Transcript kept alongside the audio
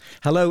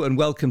Hello and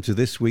welcome to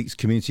this week's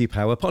Community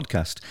Power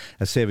Podcast,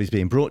 a series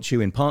being brought to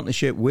you in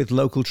partnership with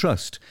Local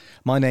Trust.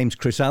 My name's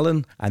Chris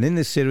Allen, and in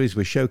this series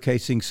we're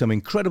showcasing some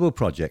incredible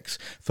projects,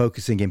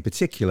 focusing in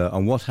particular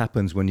on what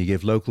happens when you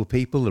give local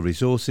people the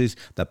resources,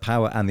 the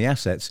power and the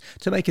assets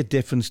to make a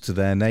difference to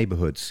their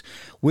neighbourhoods.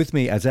 With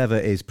me as ever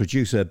is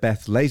producer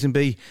Beth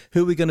Lazenby.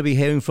 Who are we going to be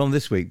hearing from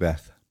this week,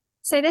 Beth?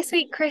 So this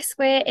week, Chris,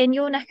 we're in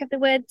your neck of the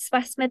woods,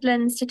 West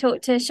Midlands, to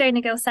talk to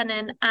Shona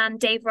Gilsenan and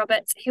Dave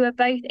Roberts, who are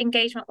both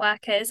engagement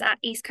workers at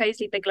East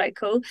Coasley Big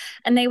Local,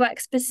 and they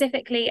work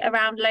specifically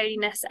around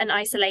loneliness and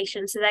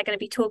isolation. So they're going to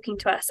be talking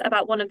to us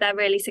about one of their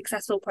really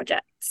successful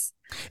projects.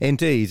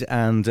 Indeed,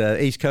 and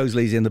East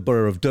Coasley's in the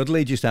borough of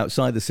Dudley, just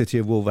outside the city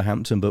of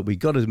Wolverhampton, but we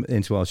got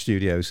into our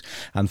studios,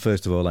 and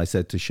first of all I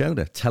said to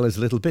Shona, tell us a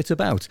little bit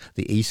about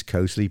the East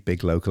Coasley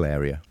Big Local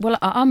area. Well,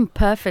 I'm a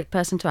perfect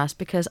person to ask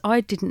because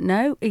I didn't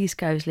know East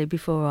Coasley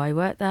before I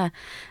worked there,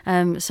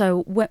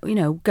 so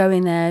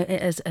going there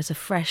as a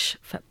fresh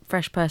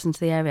person to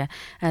the area,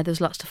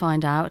 there's lots to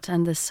find out,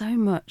 and there's so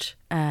much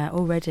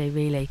already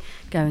really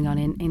going on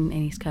in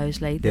East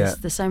Coasley.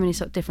 There's so many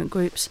sort of different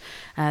groups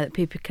that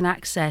people can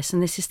access,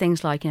 and this is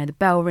things like the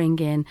bell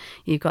ringing,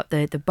 you've got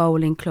the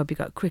bowling club, you've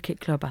got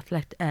cricket club,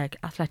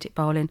 athletic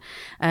bowling.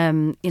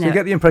 So you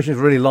get the impression of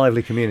a really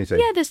lively community.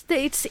 Yeah,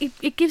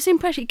 it gives the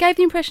impression. It gave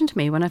the impression to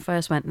me when I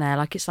first went there,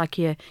 like it's like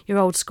your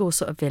old school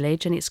sort of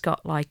village, and it's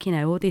got like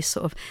all these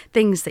sort of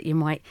things that you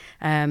might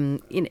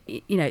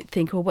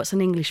think, well, what's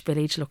an English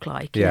village look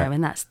like?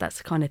 And that's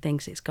the kind of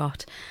things it's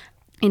got.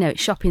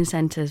 Shopping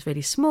centre's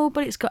really small,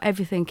 but it's got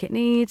everything it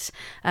needs.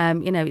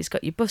 It's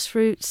got your bus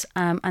routes,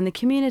 and the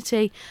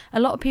community, a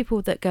lot of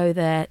people that go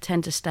there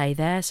tend to stay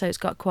there, so it's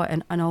got quite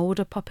an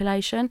older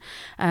population,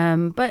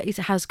 but it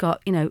has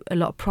got a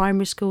lot of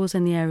primary schools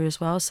in the area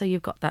as well, so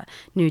you've got that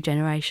new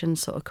generation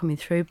sort of coming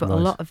through, but nice.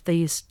 A lot of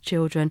these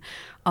children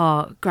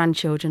are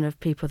grandchildren of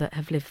people that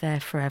have lived there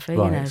forever.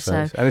 Right,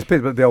 so and it's a bit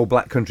about the old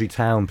black country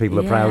town. People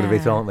are proud of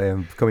it, aren't they?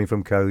 And coming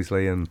from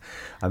Coasley, and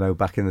I know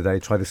back in the day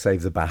tried to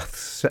save the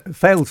baths,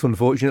 failed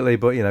unfortunately,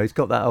 but it's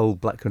got that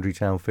old black country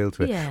town feel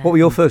to it. What were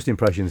your first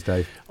impressions,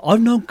 Dave? I've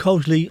known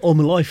Coasley all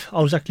my life.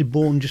 I was actually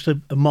born just a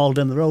mile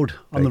down the road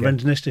on the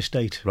Wrens-Nest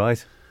estate.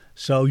 Right.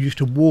 So I used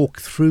to walk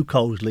through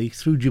Coasley,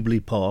 through Jubilee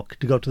Park,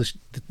 to go to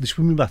the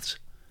swimming baths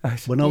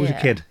when I was a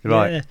kid.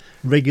 Right.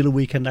 Regular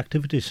weekend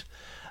activities.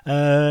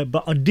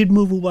 But I did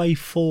move away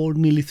for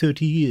nearly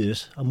 30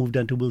 years. I moved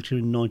down to Wiltshire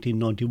in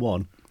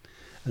 1991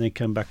 and then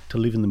came back to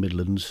live in the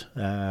Midlands,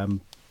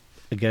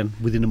 again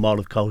within a mile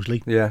of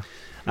Coasley. Yeah.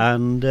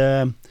 And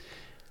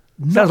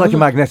sounds like a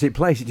magnetic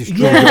place. It just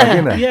draws you back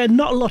in there. Yeah,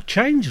 not a lot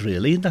changed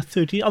really in that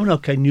 30 years. I mean,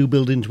 okay, new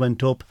buildings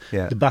went up,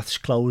 the baths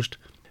closed,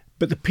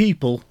 but the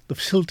people, the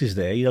facilities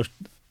there,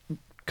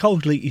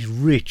 Coasley is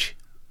rich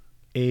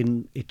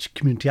in its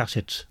community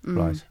assets,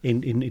 right?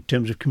 In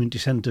terms of community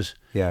centres,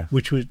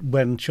 which was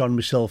when Sean and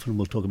myself, and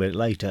we'll talk about it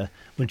later,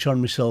 when Sean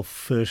and myself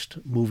first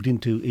moved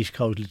into East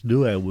Coasley to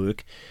do our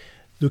work,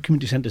 there were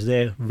community centres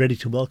there ready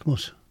to welcome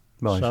us.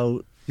 Right.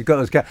 So you've got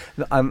those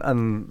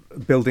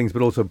and buildings,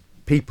 but also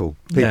people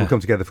come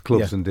together for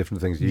clubs and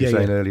different things. You were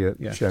saying earlier,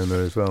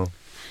 Shona, as well.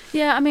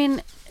 Yeah, I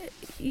mean,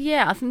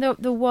 I think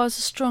there was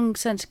a strong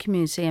sense of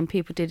community, and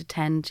people did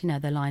attend,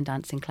 their line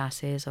dancing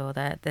classes or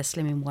their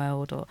Slimming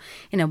World or,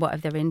 whatever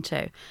they're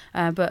into.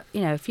 But,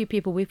 a few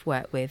people we've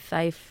worked with,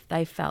 they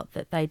felt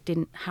that they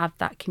didn't have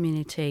that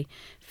community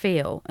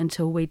feel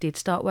until we did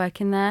start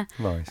working there.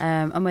 Right.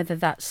 And whether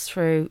that's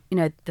through,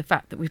 the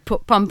fact that we've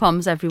put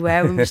pom-poms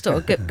everywhere and we've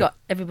sort of got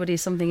everybody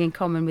something in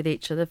common with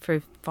each other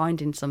through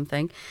finding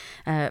something,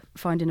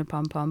 finding a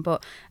pom-pom,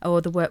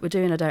 or the work we're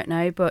doing, I don't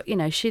know. But,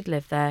 she'd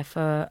lived there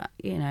for,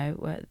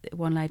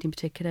 one lady in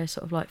particular,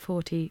 sort of like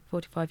 40,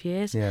 45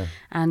 years,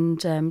 and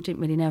didn't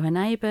really know her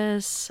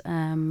neighbours,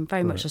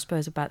 very much, I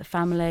suppose, about the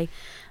family,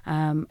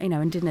 and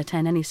didn't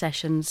attend any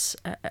sessions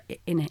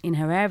in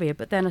her area.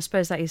 But then I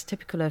suppose that is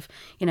typical of,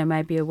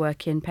 maybe a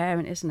working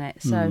parent, isn't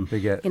it? So you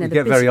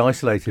get very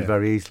isolated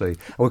very easily.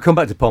 And we'll come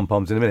back to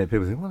pom-poms in a minute.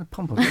 People think, what are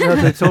pom-poms? What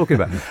are they talking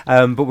about?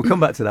 But we'll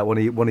come back to that, one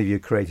of your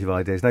creative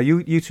ideas. Now,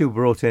 you two were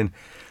brought in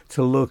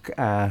to look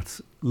at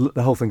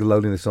the whole thing of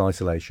loneliness and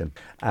isolation,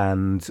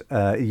 and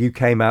you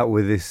came out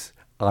with this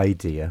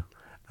idea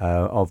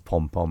of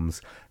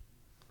pom-poms.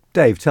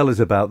 Dave, tell us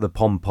about the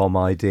pom-pom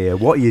idea,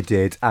 what you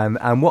did,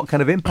 and what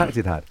kind of impact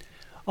it had.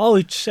 Oh,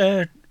 it's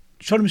Sean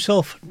and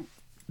myself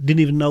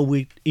didn't even know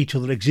each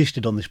other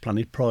existed on this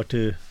planet prior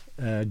to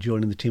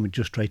joining the team at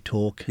Just Straight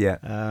Talk. Yeah.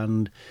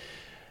 And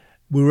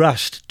we were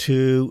asked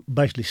to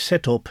basically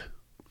set up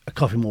a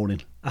coffee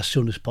morning as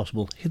soon as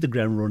possible, hit the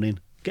ground running,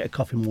 get a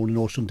coffee morning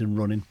or something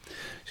running.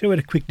 So we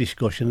had a quick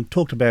discussion and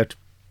talked about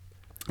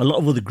a lot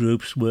of other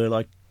groups were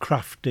like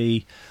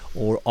crafty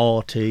or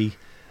arty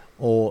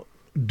or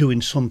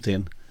doing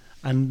something,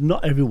 and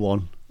not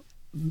everyone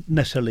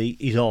necessarily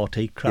is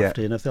arty,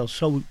 crafty, and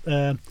so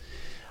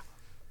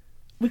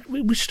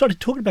we started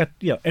talking about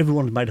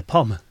everyone's made a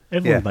pom,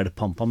 Everyone's made a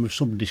pom-pom of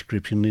some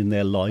description in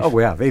their life. Oh,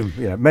 we have. Even,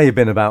 it may have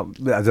been about,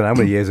 I don't know how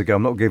many years ago,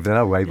 I'm not giving that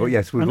away, but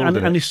yes, we've all done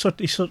and it.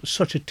 it's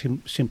such a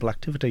simple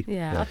activity.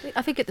 Yeah,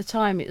 I think at the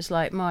time it was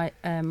like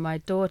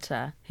my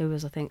daughter, who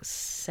was I think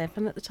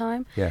 7 at the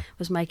time,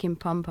 was making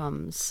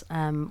pom-poms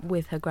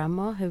with her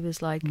grandma, who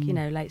was like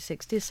late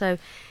 60s. So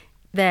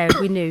there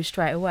we knew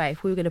straight away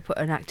if we were going to put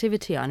an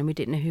activity on and we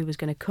didn't know who was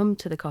going to come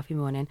to the coffee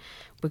morning,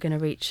 we're going to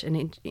reach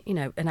an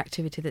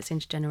activity that's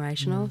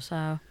intergenerational.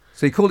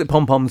 So you called it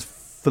pom-poms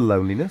for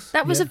loneliness?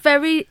 That was a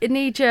very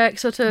knee-jerk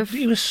sort of...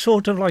 It was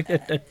sort of like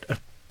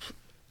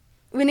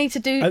we need to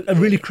do... a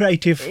really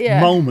creative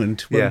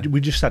moment where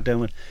we just sat down and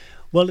went,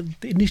 well,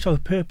 it needs to have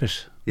a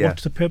purpose. Yeah.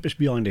 What's the purpose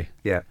behind it?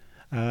 Yeah.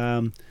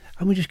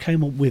 And we just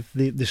came up with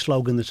the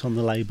slogan that's on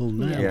the label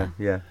now.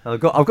 Yeah. I've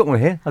got one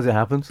here, as it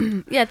happens.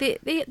 Yeah,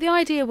 the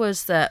idea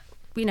was that,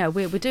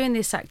 we're doing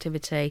this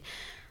activity.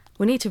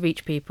 We need to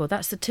reach people.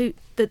 That's the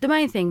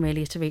main thing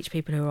really, is to reach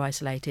people who are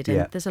isolated.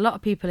 And there's a lot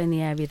of people in the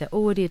area that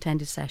already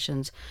attended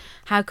sessions.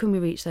 How can we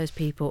reach those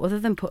people other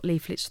than put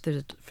leaflets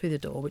through the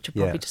door, which are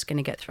probably just going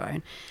to get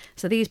thrown?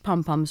 So these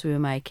pom-poms we were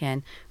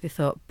making, we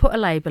thought, put a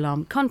label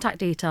on, contact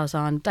details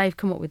on. Dave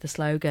come up with the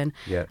slogan,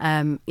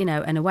 and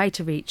a way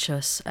to reach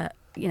us,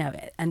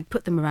 and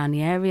put them around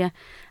the area,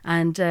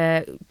 and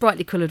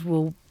brightly coloured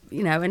wool.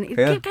 And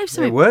it gave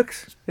some. It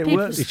works. It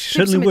works. It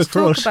certainly worked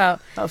for us.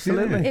 About.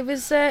 Absolutely. It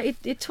was.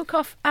 It took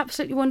off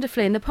absolutely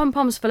wonderfully. And the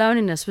Pom-Poms for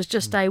Loneliness was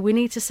just we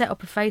need to set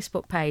up a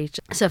Facebook page.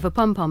 So for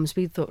Pom-Poms,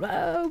 we thought,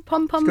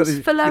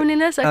 Pom-Poms for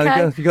Loneliness.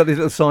 Okay. You got this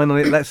little sign on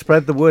it. Let's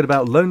spread the word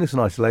about loneliness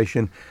and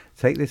isolation.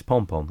 Take this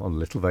pom-pom on a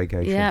little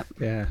vacation.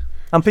 Yeah.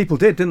 And people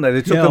did, didn't they?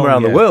 They took them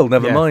around the world.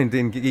 Never mind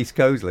in East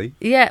Cosley.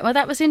 Yeah. Well,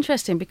 that was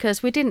interesting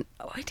because we didn't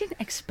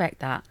expect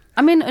that.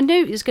 I mean, I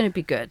knew it was going to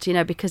be good,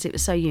 because it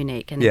was so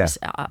unique and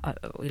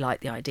we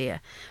liked the idea.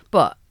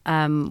 But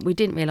we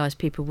didn't realise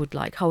people would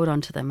hold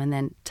on to them and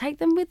then take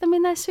them with them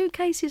in their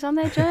suitcases on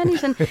their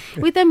journeys and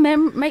with them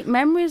make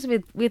memories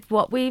with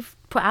what we've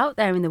put out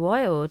there in the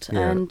wild.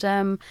 Yeah. And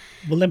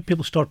well, then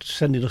people started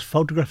sending us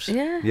photographs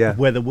of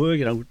where they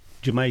were,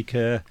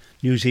 Jamaica,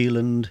 New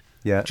Zealand,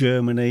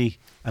 Germany,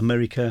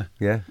 America,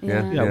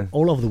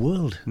 all over the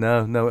world.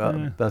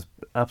 No, that's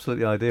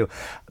absolutely ideal.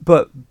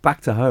 But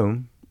back to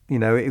home,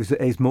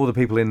 it's more the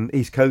people in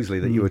East Cosley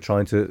that you were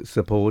trying to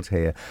support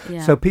here.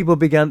 Yeah. So people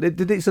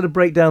did it sort of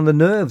break down the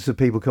nerves of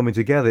people coming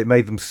together? It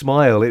made them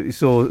smile. It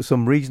saw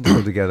some reason to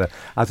come together,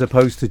 as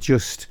opposed to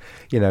just,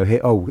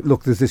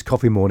 look, there's this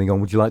coffee morning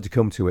on. Would you like to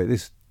come to it?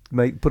 This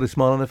put a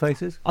smile on their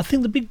faces? I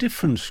think the big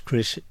difference,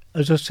 Chris,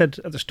 as I said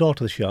at the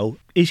start of the show,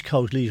 East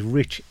Cosley is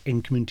rich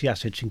in community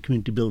assets and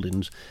community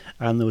buildings,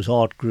 and there was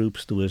art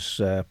groups, there was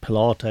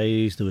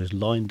Pilates, there was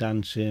line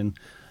dancing,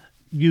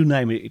 you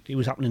name it, it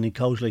was happening in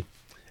Cosley.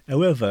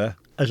 However,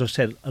 as I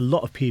said, a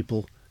lot of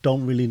people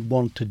don't really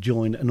want to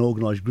join an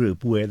organised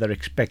group where they're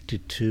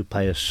expected to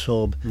pay a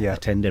sub,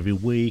 attend every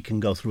week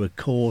and go through a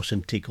course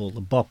and tick all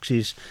the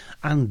boxes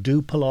and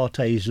do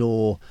Pilates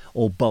or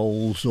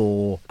bowls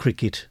or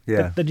cricket.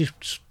 Yeah. They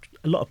just,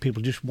 a lot of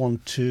people just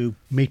want to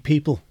meet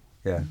people,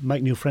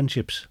 make new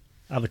friendships,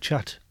 have a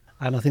chat.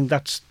 And I think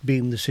that's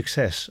been the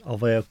success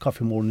of our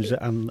coffee mornings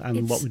and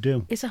what we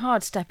do. It's a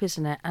hard step,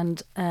 isn't it?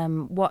 And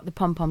what the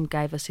Pom-Pom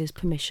gave us is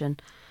permission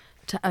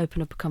to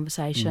open up a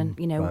conversation.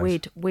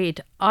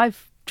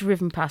 I've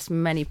driven past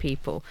many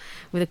people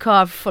with a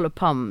car full of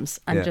poms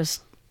and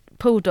just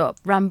pulled up,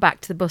 ran back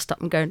to the bus stop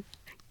and going,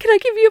 can I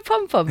give you a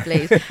pom-pom,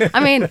 please? I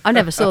mean, I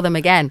never saw them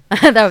again.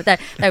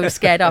 they were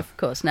scared off, of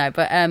course, no.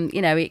 But,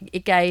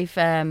 it gave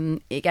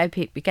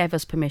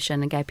us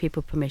permission and gave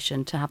people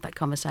permission to have that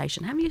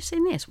conversation. Have you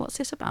seen this? What's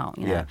this about?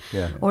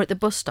 Or at the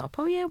bus stop,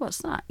 what's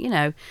that?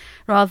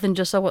 Rather than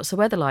just, what's the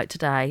weather like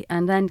today?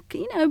 And then,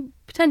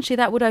 potentially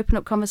that would open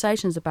up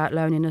conversations about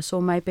loneliness,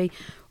 or maybe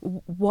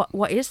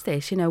what is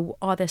this?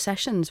 Are there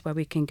sessions where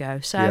we can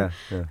go? So,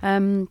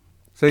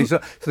 So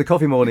the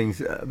coffee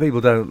mornings,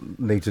 people don't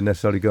need to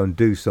necessarily go and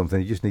do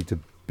something. You just need to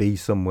be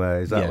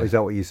somewhere. Is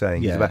that what you're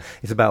saying? Yeah.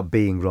 It's about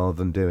being rather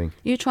than doing.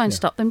 You try and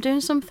stop them doing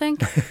something.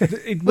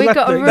 Then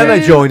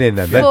they join in.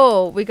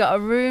 We got a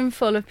room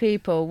full of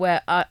people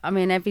where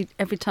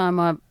every time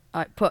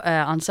I put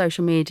on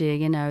social media,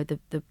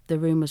 the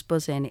room was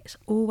buzzing. It's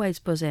always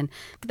buzzing.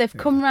 But they've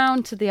come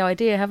round to the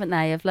idea, haven't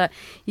they, of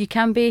you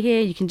can be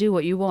here, you can do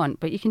what you want,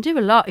 but you can do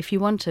a lot if you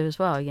want to as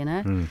well,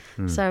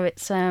 So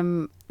it's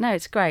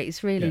it's great.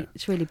 It's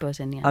really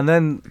buzzing. Yeah. And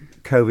then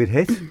COVID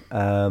hit.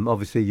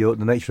 Obviously, the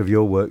nature of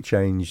your work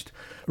changed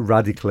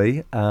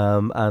radically,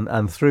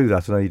 and through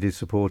that, I know you did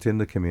support in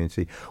the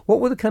community.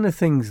 What were the kind of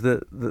things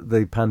that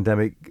the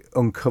pandemic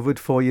uncovered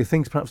for you?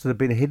 Things perhaps that had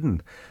been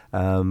hidden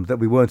that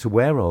we weren't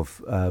aware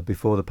of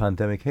before the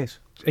pandemic hit?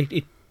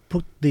 It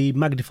put the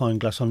magnifying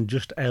glass on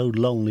just how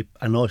lonely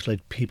and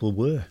isolated people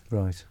were.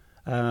 Right.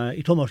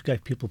 It almost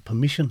gave people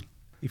permission,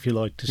 if you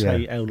like, to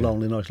say how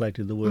lonely and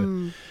isolated they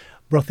were.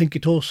 But I think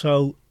it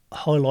also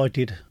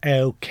highlighted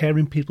how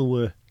caring people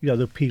were.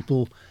 The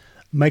people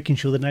making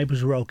sure the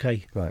neighbours were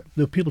okay. Right.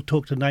 The people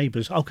talk to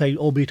neighbours, okay,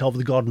 albeit over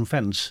the garden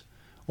fence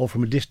or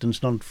from a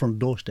distance, not on front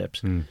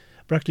doorsteps.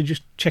 but actually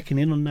just checking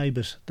in on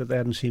neighbours that they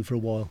hadn't seen for a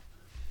while.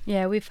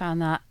 Yeah, we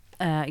found that.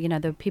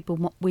 The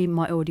people we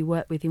might already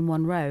work with in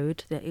one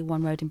road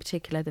in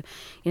particular,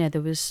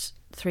 there was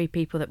 3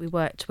 people that we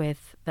worked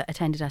with that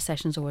attended our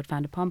sessions or had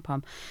found a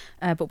pom-pom.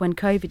 But when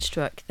COVID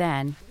struck,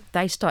 then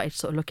they started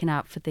sort of looking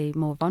out for the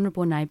more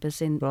vulnerable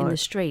neighbours in the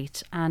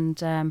street. And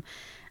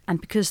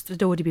because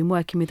they'd already been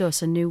working with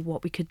us and knew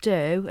what we could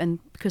do, and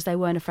because they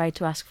weren't afraid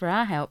to ask for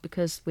our help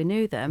because we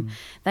knew them,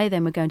 they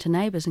then were going to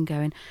neighbours and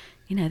going,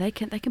 they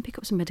can pick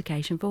up some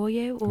medication for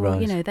you, or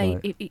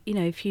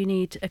if you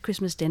need a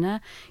Christmas dinner,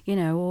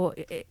 or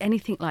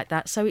anything like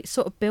that. So it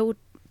sort of build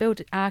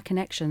our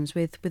connections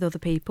with other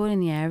people in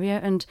the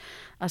area. And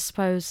I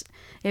suppose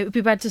it would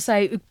be bad to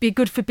say it would be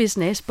good for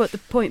business, but the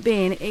point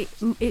being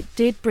it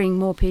did bring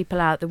more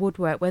people out the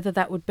woodwork, whether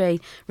that would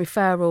be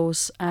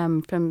referrals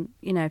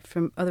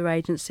from other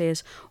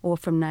agencies or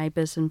from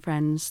neighbours and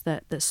friends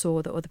that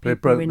saw that other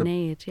people were in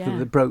need.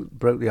 Yeah, it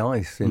broke the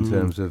ice in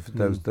terms of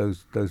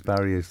those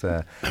barriers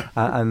there.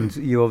 And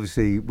you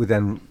obviously were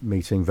then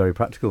meeting very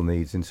practical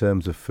needs in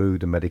terms of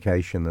food and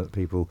medication that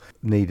people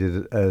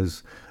needed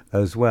as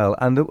well.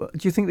 And do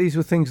you think these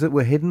were things that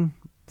were hidden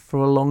for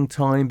a long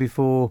time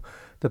before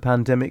the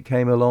pandemic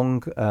came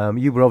along?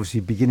 You were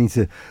obviously beginning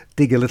to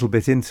dig a little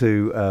bit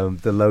into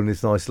the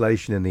loneliness and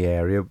isolation in the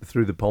area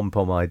through the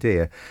pom-pom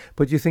idea.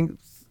 But do you think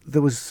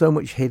there was so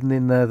much hidden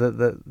in there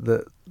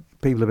that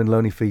people have been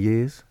lonely for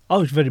years? I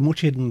was very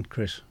much hidden,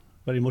 Chris.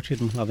 Very much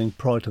hidden. I think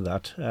prior to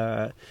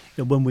that,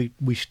 when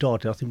we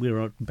started, I think we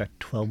were about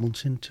 12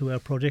 months into our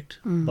project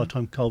by the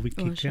time COVID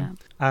kicked in.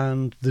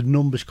 And the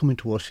numbers coming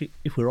to us,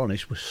 if we're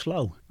honest, were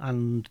slow.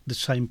 And the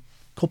same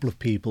couple of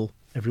people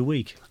every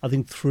week. I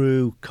think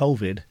through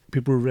COVID,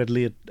 people were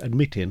readily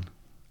admitting,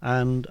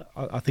 and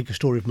I think a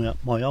story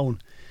of my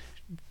own,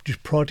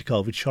 just prior to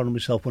COVID, Sean and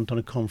myself went on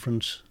a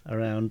conference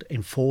around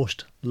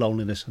enforced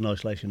loneliness and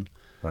isolation.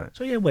 Right.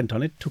 So went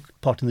on it, took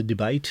part in the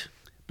debate,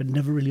 but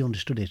never really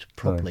understood it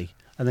properly. Right.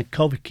 And then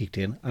COVID kicked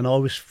in, and I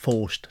was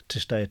forced to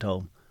stay at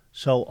home.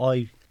 So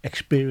I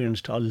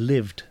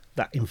lived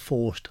that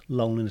enforced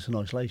loneliness and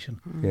isolation.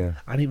 Yeah.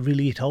 And it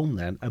really hit home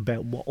then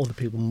about what other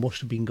people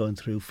must have been going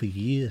through for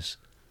years.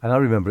 And I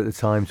remember at the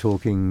time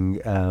talking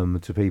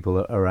to people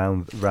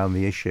around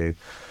the issue,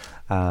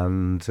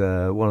 and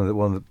one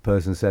of the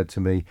person said to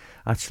me,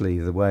 actually,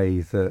 the way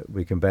that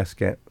we can best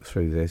get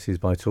through this is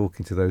by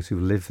talking to those who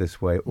live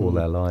this way all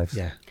their lives.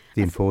 Yeah.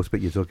 The enforced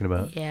bit you're talking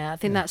about. Yeah, I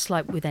think that's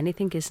like with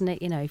anything, isn't it?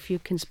 If you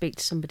can speak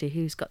to somebody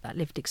who's got that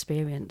lived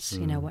experience,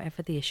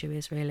 whatever the issue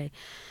is, really.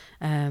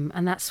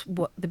 And that's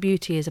what the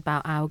beauty is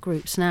about our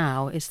groups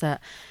now, is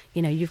that,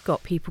 you've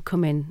got people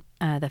coming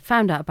that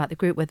found out about the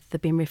group, whether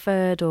they've been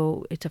referred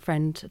or it's a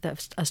friend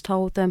that has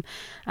told them,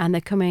 and they're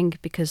coming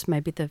because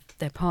maybe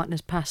their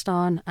partner's passed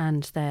on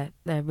and they're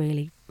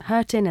really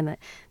hurting, and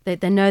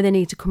they know they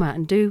need to come out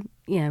and do,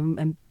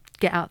 and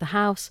get out the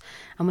house.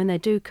 And when they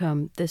do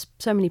come, there's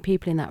so many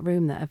people in that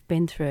room that have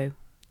been through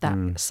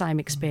that same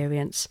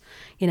experience,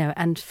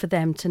 and for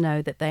them to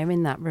know that they're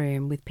in that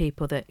room with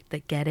people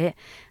that get it,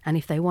 and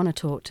if they want to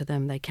talk to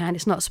them, they can.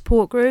 It's not a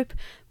support group,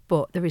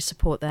 but there is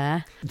support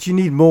there. Do you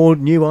need more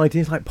new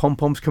ideas like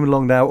pom-poms coming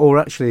along now, or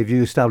actually have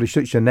you established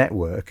such a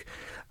network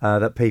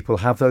that people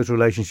have those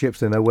relationships,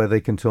 they know where they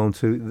can turn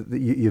to, that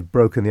you've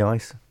broken the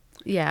ice?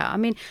 Yeah, I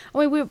mean,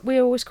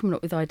 we're always coming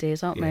up with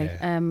ideas, aren't we?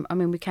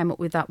 We came up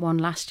with that one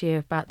last year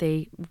about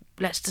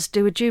let's just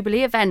do a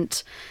Jubilee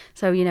event.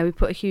 So, we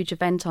put a huge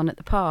event on at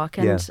the park,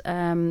 and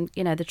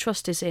the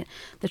trust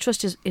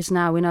is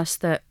now in us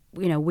that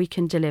we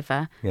can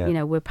deliver.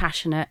 We're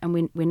passionate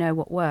and we know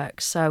what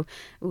works. So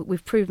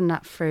we've proven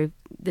that through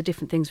the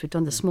different things we've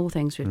done, the small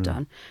things we've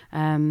done,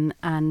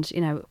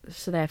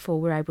 so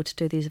therefore we're able to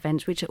do these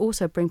events, which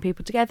also bring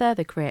people together.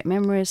 They create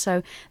memories.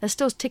 So they're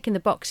still ticking the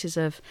boxes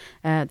of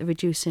the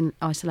reducing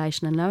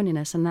isolation and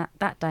loneliness. And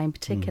that day in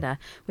particular,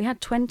 we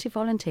had 20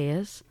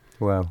 volunteers.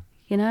 Wow.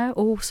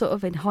 All sort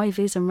of in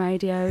high-vis and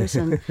radios,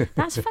 and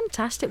that's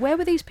fantastic. Where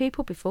were these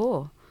people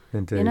before?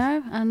 Indeed.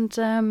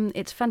 And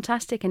it's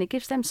fantastic, and it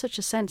gives them such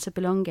a sense of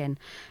belonging,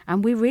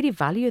 and we really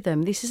value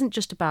them. This isn't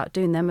just about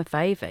doing them a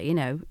favour,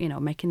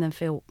 making them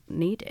feel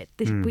needed.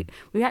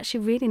 We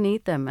actually really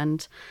need them,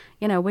 and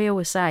we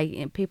always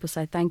say, people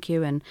say thank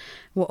you and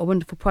what a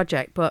wonderful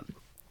project, but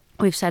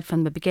we've said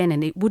from the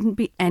beginning it wouldn't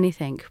be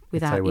anything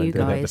without you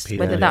guys,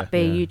 whether that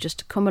be you just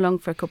to come along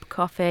for a cup of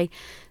coffee,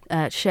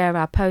 share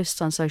our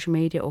posts on social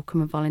media, or come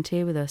and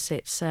volunteer with us.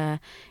 It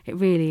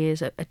really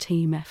is a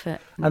team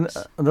effort. And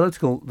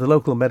the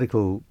local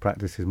medical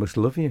practices must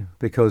love you,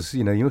 because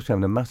you must be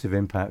having a massive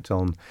impact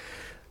on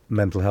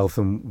mental health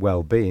and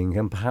well-being,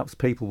 and perhaps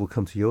people will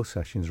come to your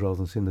sessions rather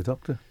than seeing the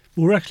doctor.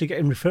 We're actually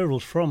getting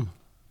referrals from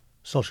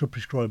social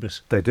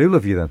prescribers. They do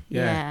love you then.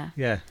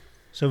 Yeah.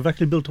 So we've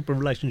actually built up a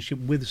relationship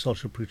with the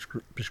social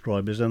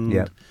prescribers, and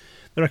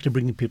they're actually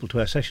bringing people to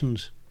our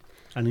sessions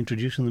and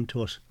introducing them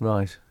to us.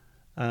 Right.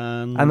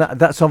 And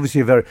that's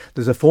obviously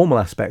there's a formal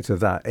aspect of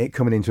that, it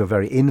coming into a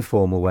very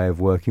informal way of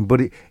working,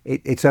 but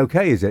it's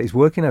okay, is it? It's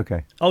working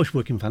okay? Oh, it's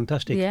working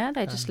fantastic. Yeah,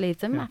 they just leave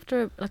them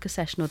after like a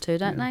session or two,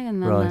 don't they?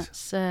 And then Right.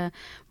 that's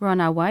we're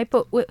on our way.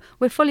 But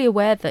we're fully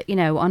aware that, you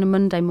know, on a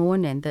Monday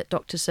morning that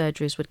doctor's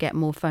surgeries would get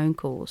more phone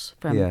calls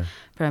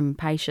from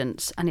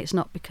patients, and it's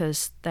not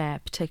because they're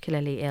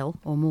particularly ill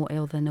or more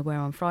ill than they were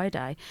on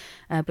Friday,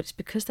 but it's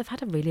because they've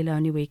had a really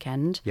lonely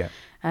weekend. Yeah.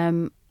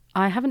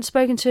 I haven't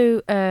spoken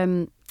to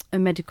a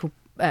medical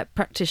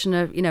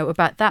practitioner, you know,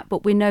 about that,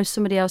 but we know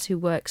somebody else who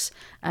works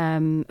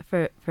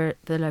for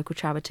the local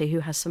charity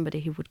who has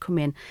somebody who would come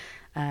in,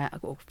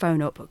 or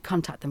phone up, or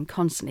contact them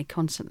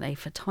constantly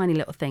for tiny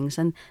little things,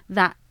 and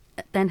that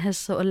then has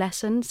sort of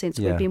lessened since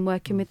we've been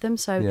working with them.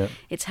 So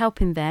it's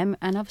helping them,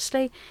 and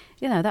obviously,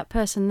 you know, that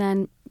person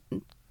then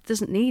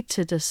doesn't need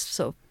to just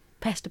sort of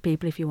pester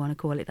people, if you want to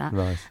call it that.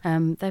 Right.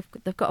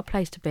 They've got a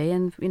place to be,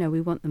 and you know,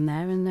 we want them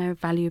there, and they're a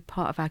valued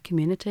part of our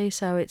community.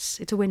 So it's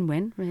a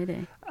win-win,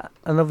 really.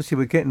 And obviously,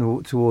 we're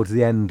getting towards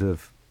the end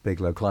of Big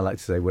Local. I like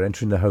to say we're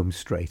entering the home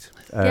straight.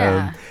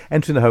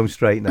 Entering the home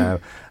straight now,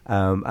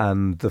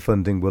 and the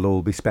funding will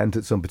all be spent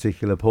at some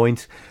particular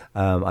point.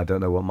 I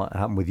don't know what might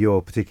happen with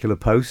your particular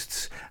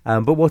posts,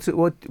 but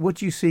what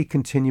do you see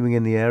continuing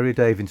in the area,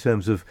 Dave, in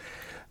terms of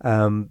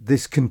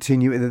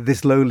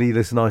this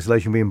loneliness and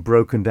isolation being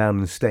broken down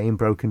and staying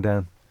broken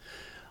down?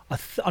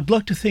 I'd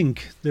like to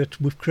think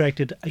that we've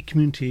created a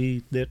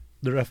community that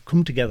have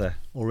come together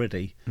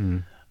already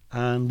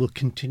and will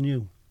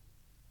continue.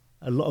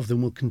 A lot of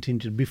them will continue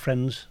to be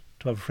friends,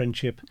 to have a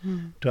friendship,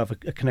 to have a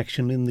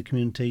connection in the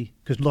community,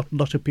 because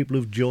lots of people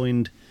who've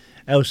joined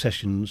our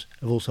sessions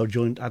have also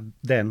had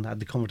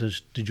the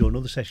confidence to join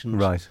other sessions,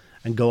 right,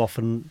 and go off.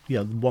 And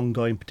one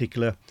guy in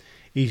particular,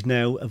 he's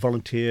now a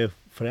volunteer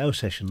for our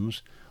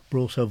sessions, but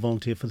also a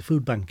volunteer for the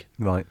food bank.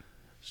 Right.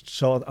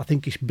 So I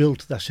think it's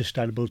built that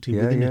sustainability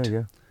within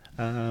it.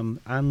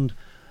 And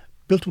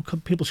built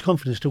up people's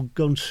confidence to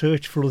go and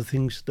search for other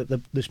things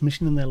that's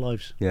missing in their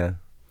lives. Yeah.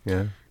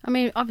 I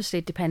mean, obviously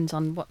it depends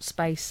on what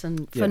space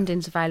and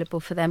funding's available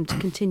for them to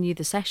continue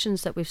the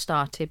sessions that we've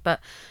started. But,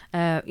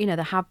 you know,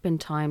 there have been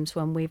times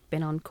when we've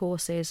been on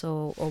courses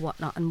or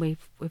whatnot, and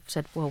we've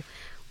said, well,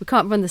 we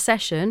can't run the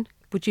session.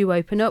 Would you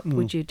open up?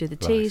 Would you do the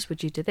teas?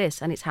 Would you do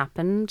this? And it's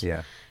happened.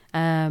 Yeah.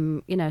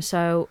 You know,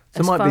 so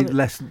there might be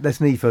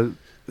less need for,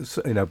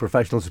 you know,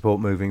 professional support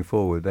moving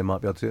forward. They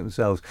might be able to do it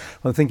themselves.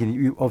 I'm thinking,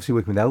 you obviously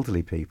working with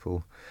elderly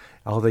people.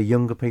 Are there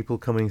younger people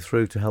coming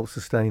through to help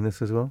sustain this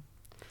as well?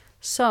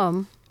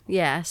 Some.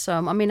 I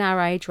mean,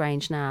 our age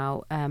range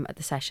now at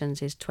the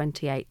sessions is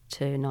 28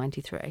 to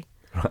 93.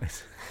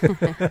 Right.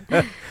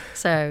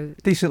 So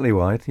decently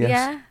wide.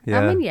 Yes. Yeah.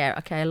 I mean,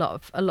 okay. A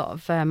lot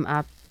of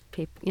our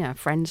people, you know,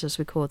 friends as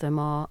we call them,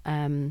 are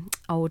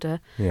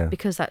older. Yeah.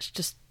 Because that's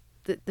just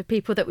the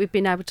people that we've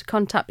been able to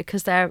contact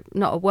because they're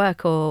not at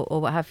work or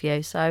what have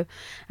you. So,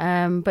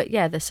 but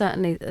yeah, there's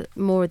certainly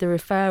more of the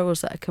referrals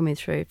that are coming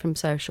through from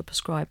social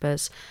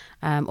prescribers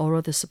or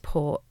other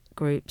support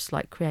groups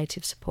like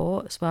Creative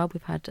Support as well.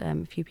 We've had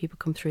a few people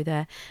come through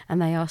there,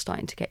 and they are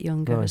starting to get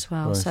younger as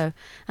well. Right. So,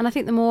 and I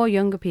think the more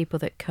younger people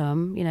that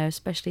come, you know,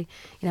 especially,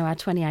 you know, our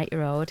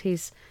 28-year-old,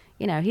 he's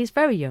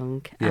very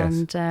young,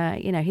 and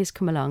you know, he's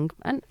come along,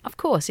 and of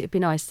course it'd be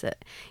nice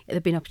that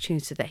there'd be an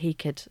opportunity that he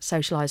could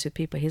socialise with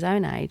people his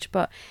own age,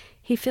 but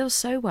he feels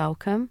so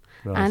welcome,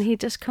 and he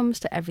just comes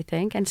to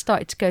everything and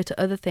started to go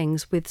to other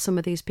things with some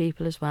of these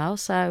people as well.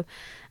 So,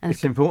 and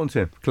it's important to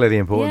him, clearly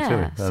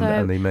important to him,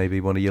 and he may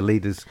be one of your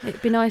leaders.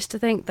 It'd be nice to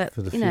think that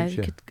you know, he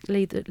could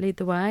lead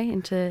the way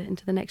into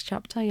the next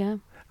chapter. Yeah,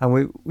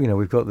 and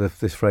we've got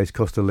this phrase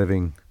cost of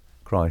living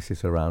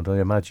crisis around. I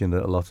imagine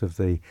that a lot of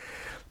the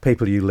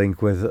people you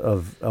link with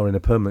are in a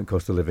permanent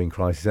cost of living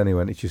crisis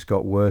anyway, and it's just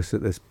got worse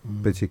at this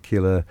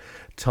particular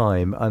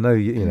time. I know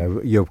you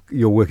know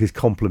your work is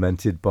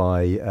complemented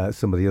by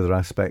some of the other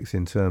aspects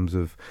in terms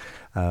of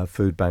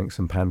food banks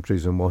and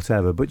pantries and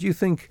whatever. But do you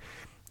think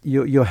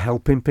you're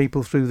helping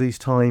people through these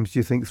times? Do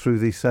you think through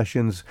these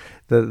sessions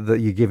that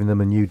you're giving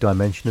them a new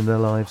dimension in their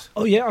lives?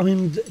 Oh yeah, I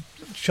mean,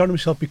 Sean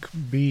himself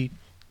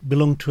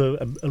belong to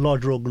a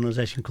larger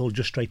organisation called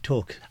Just Straight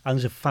Talk, and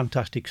there's a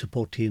fantastic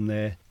support team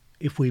there.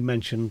 If we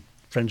mention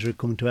friends who are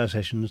coming to our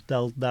sessions,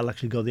 they'll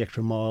actually go the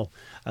extra mile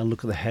and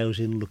look at the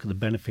housing, look at the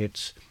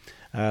benefits,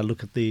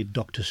 look at the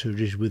doctor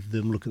surgeries with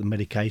them, look at the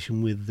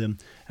medication with them,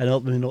 and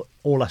help them in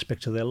all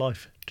aspects of their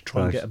life to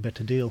try and get a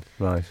better deal.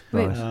 Right.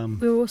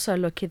 We're also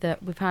lucky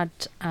that we've had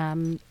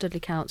Dudley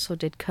Council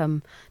did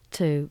come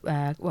to,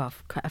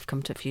 I've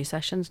come to a few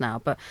sessions now,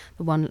 but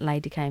the one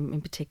lady came in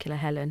particular,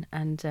 Helen,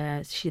 and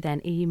she then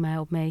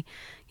emailed me,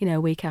 you know,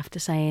 a week after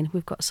saying,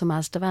 we've got some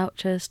Asda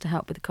vouchers to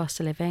help with the cost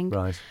of living.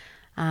 Right.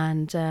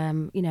 And,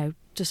 you know,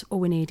 just all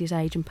we need is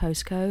age and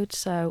postcode.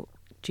 So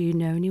do you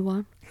know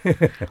anyone?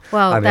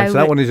 Well, so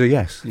that one is a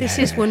yes. This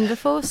is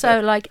wonderful. So,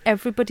 like,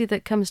 everybody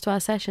that comes to our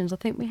sessions, I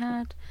think we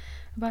had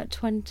about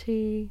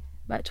 25,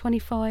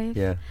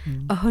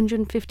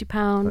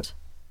 £150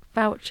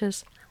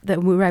 vouchers.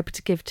 that we were able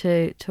to give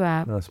to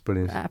That's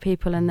brilliant. our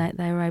people, and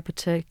they were able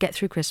to get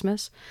through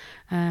Christmas,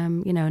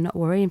 and not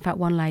worry. In fact,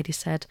 one lady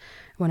said,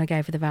 when I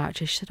gave her the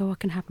voucher, she said, "Oh, I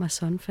can have my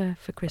son for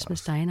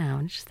Christmas Day now."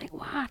 And I just think,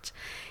 what?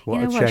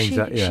 What a change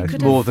that, yeah. It's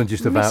could more have than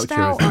just a missed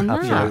voucher. out on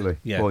that. Absolutely.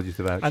 Yeah. More than just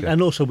a voucher.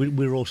 And also,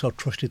 we're also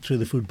trusted through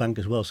the food bank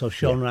as well. So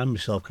Shona and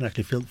myself can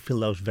actually fill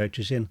those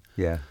vouchers in.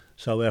 Yeah.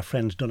 So our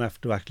friends don't have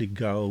to actually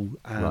go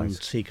and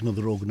seek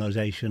another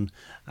organisation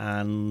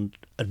and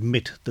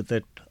admit that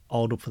they're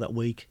hard up for that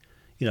week.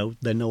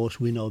 They know us,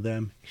 we know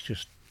them. It's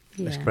just...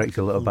 It breaks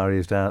a lot of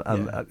barriers down,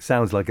 and it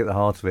sounds like at the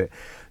heart of it,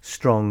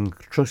 strong,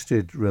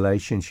 trusted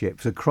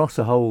relationships across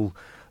a whole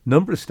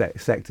number of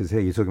sectors here.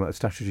 You're talking about the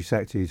statutory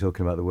sector, you're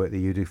talking about the work that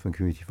you do from the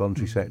community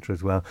voluntary sector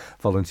as well,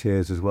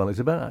 volunteers as well. It's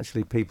about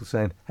actually people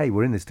saying, hey,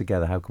 we're in this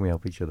together, how can we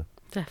help each other?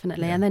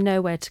 Definitely, and they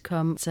know where to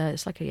come. So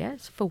it's like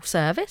it's full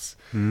service.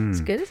 It's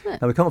good, isn't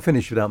it? And we can't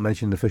finish without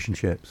mentioning the fish and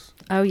chips.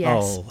 Oh,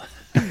 yes.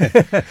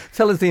 Oh,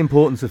 Tell us the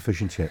importance of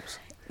fish and chips.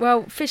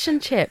 Well, fish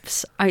and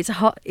chips. It's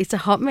a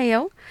hot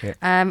meal.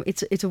 Yeah.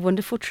 It's a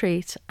wonderful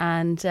treat,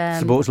 and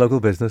Supports local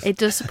business. it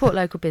does support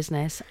local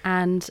business.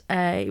 And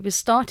it was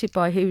started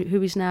by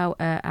who is now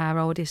our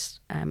oldest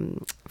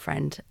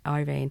friend,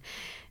 Irene.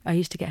 I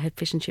used to get her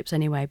fish and chips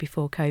anyway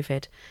before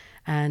COVID,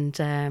 and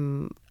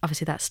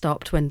obviously that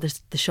stopped when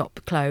the shop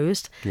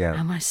closed. Yeah.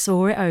 And when I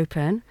saw it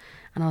open,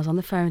 and I was on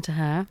the phone to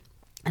her,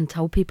 and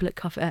told people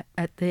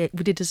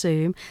we did a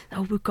Zoom,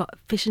 oh, we've got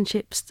fish and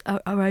chips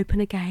are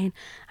open again,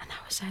 and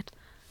I said,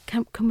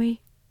 can we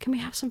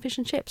have some fish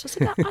and chips? I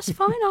said, that's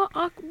fine,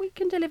 we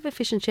can deliver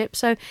fish and chips.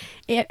 So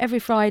every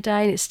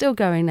Friday, and it's still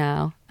going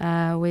now,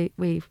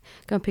 we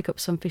go and pick up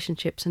some fish and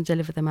chips and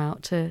deliver them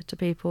out to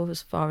people.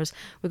 As far as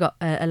we've got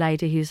a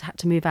lady who's had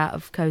to move out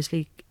of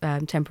Cosley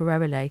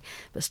temporarily,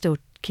 but still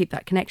keep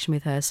that connection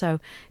with her, so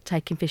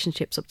taking fish and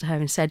chips up to her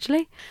in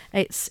Sedgley,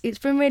 it's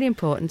been really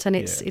important, and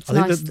it's I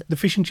nice. think the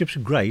fish and chips are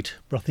great,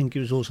 but I think it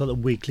was also the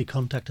weekly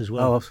contact as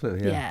well. Oh,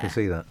 absolutely, yeah. I can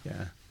see that.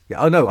 Yeah.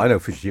 Yeah, I know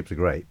fish and chips are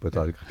great, but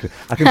I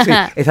can see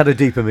it had a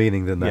deeper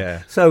meaning than that.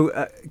 Yeah.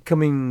 So,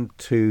 coming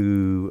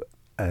to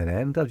an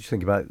end, I just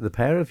think about the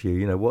pair of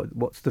you.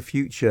 What's the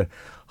future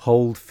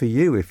hold for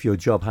you if your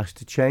job has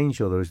to change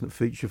or there isn't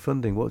future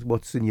funding?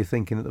 What's in your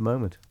thinking at the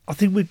moment? I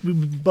think we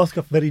both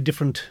got very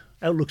different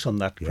outlooks on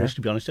that, Chris,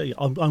 to be honest.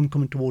 I'm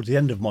coming towards the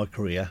end of my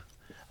career.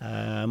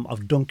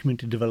 I've done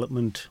community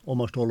development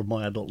almost all of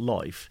my adult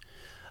life,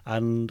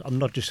 and I'm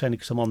not just saying it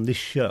because I'm on this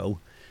show,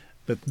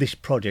 but this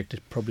project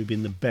has probably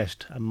been the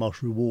best and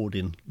most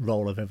rewarding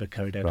role I've ever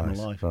carried out in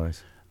my life. Right.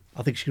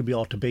 I think it's going to be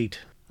hard to beat.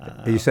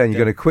 Are you saying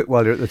you're going to quit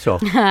while you're at the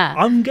top?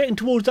 I'm getting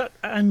towards that,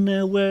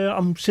 and where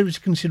I'm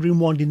seriously considering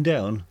winding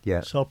down.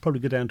 Yeah. So I'll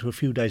probably go down to a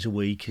few days a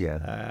week.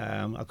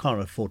 Yeah. I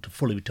can't afford to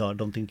fully retire, I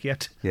don't think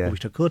yet. Yeah. I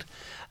wish I could.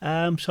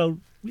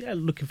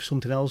 Looking for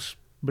something else,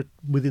 but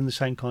within the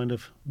same kind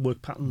of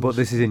work patterns. But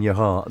this is in your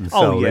heart and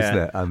soul, isn't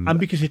it? And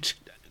because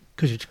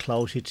it's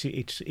close,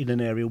 it's in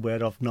an area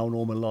where I've known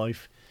all my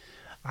life,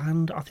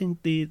 and I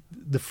think the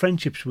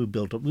friendships we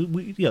built up,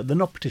 they're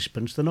not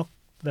participants, they're not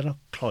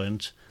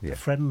clients, they're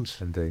friends.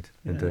 Indeed.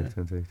 And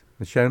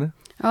Shona?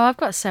 Oh, I've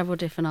got several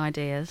different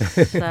ideas.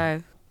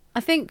 So I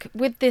think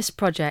with this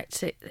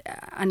project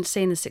and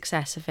seeing the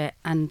success of it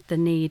and the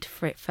need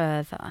for it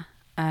further,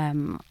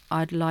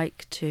 I'd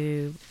like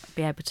to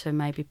be able to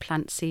maybe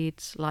plant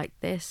seeds like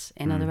this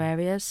in other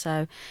areas.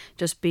 So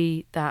just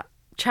be that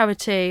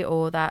charity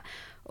or that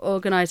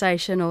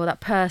organisation or that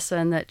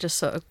person that just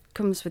sort of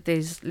comes with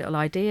these little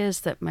ideas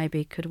that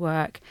maybe could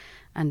work,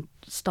 and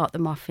start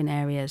them off in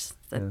areas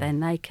that then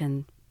they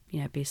can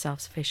be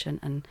self-sufficient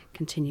and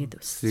continue the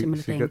similar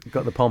thing. You've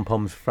got the Pom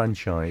Poms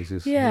franchise.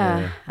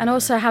 And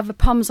also have a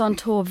Poms on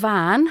Tour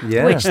van,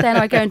 which then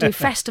I go and do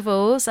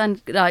festivals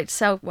and not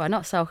sell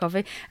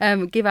coffee,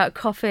 give out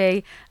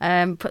coffee,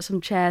 put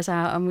some chairs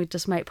out, and we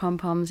just make Pom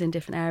Poms in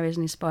different areas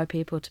and inspire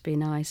people to be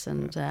nice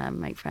and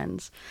make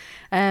friends.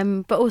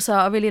 But also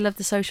I really love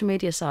the social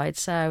media side,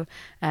 so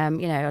I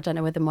don't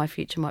know whether my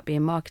future might be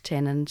in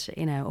marketing and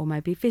or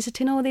maybe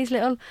visiting all these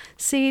little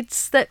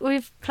seeds that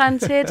we've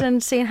planted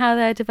and seeing how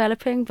they're developing.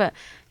 But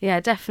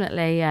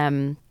definitely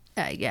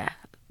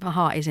my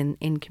heart is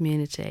in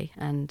community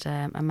and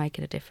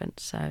making a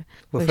difference, so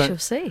we shall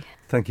see.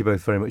 Thank you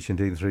both very much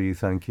indeed. Through you,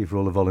 thank you for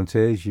all the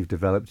volunteers you've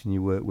developed and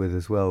you work with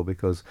as well,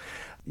 because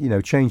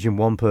changing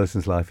one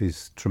person's life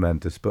is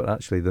tremendous, but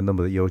actually the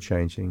number that you're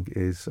changing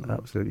is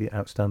absolutely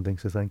outstanding,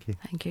 so thank you.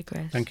 Thank you,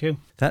 Chris. Thank you.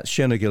 That's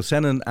Shona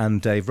Gilsenan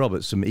and Dave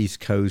Roberts from East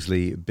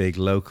Cosley Big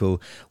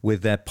Local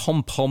with their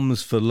Pom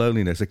Poms for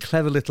Loneliness, a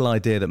clever little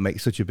idea that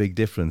makes such a big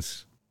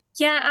difference.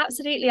 Yeah,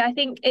 absolutely. I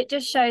think it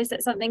just shows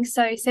that something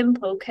so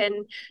simple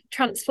can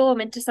transform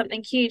into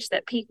something huge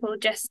that people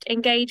just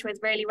engage with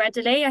really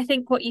readily. I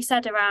think what you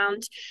said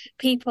around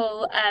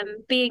people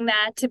being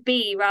there to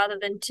be rather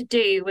than to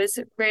do was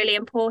really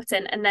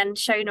important. And then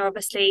Shona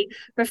obviously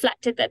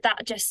reflected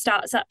that just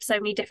starts up so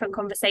many different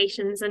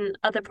conversations and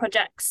other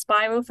projects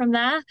spiral from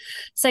there.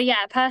 So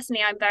yeah,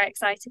 personally, I'm very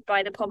excited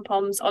by the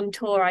pom-poms on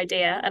tour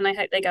idea, and I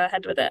hope they go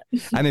ahead with it.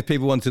 And if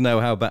people want to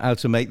know how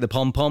to make the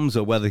pom-poms,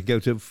 or whether to go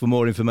to for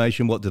more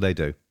information, what do they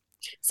do?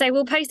 So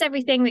we'll post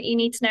everything that you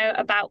need to know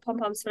about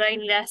Pom-Poms for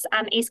Loneliness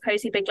and East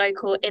Coastly Big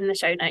Local in the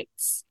show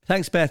notes.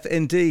 Thanks, Beth,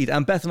 indeed.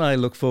 And Beth and I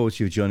look forward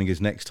to you joining us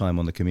next time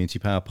on the Community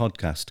Power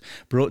podcast,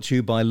 brought to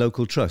you by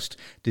Local Trust,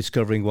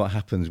 discovering what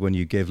happens when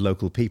you give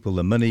local people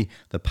the money,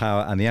 the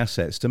power and the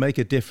assets to make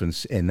a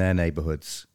difference in their neighbourhoods.